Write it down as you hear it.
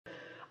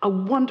a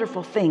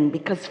wonderful thing,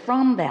 because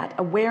from that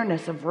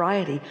awareness of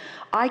variety,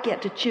 I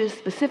get to choose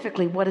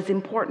specifically what is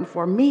important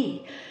for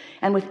me.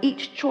 And with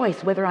each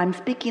choice, whether I'm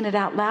speaking it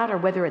out loud or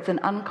whether it's an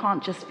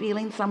unconscious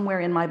feeling somewhere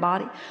in my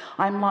body,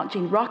 I'm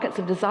launching rockets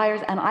of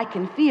desires, and I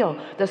can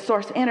feel the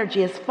source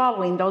energy is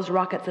following those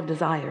rockets of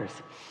desires.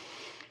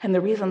 And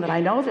the reason that I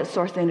know that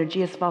source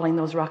energy is following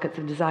those rockets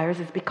of desires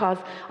is because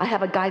I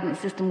have a guidance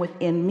system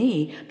within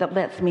me that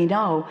lets me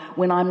know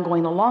when I'm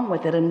going along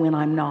with it and when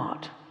I'm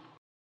not.